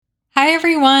Hi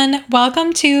everyone,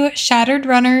 welcome to Shattered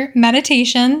Runner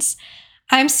Meditations.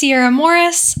 I'm Sierra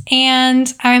Morris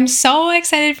and I'm so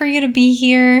excited for you to be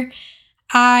here.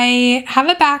 I have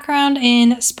a background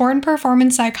in sport and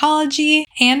performance psychology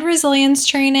and resilience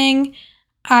training.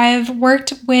 I've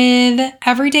worked with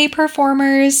everyday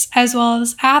performers as well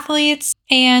as athletes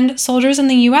and soldiers in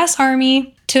the US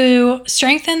Army to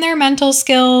strengthen their mental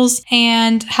skills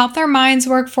and help their minds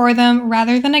work for them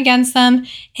rather than against them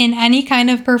in any kind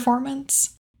of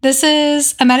performance. This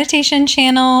is a meditation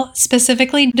channel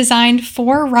specifically designed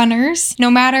for runners.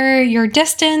 No matter your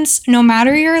distance, no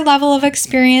matter your level of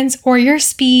experience or your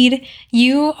speed,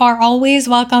 you are always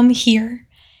welcome here.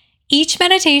 Each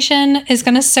meditation is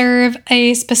going to serve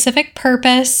a specific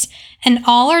purpose, and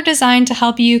all are designed to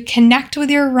help you connect with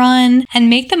your run and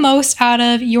make the most out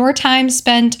of your time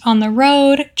spent on the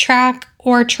road, track,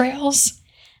 or trails.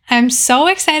 I'm so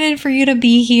excited for you to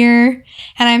be here,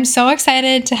 and I'm so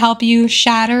excited to help you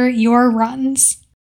shatter your runs.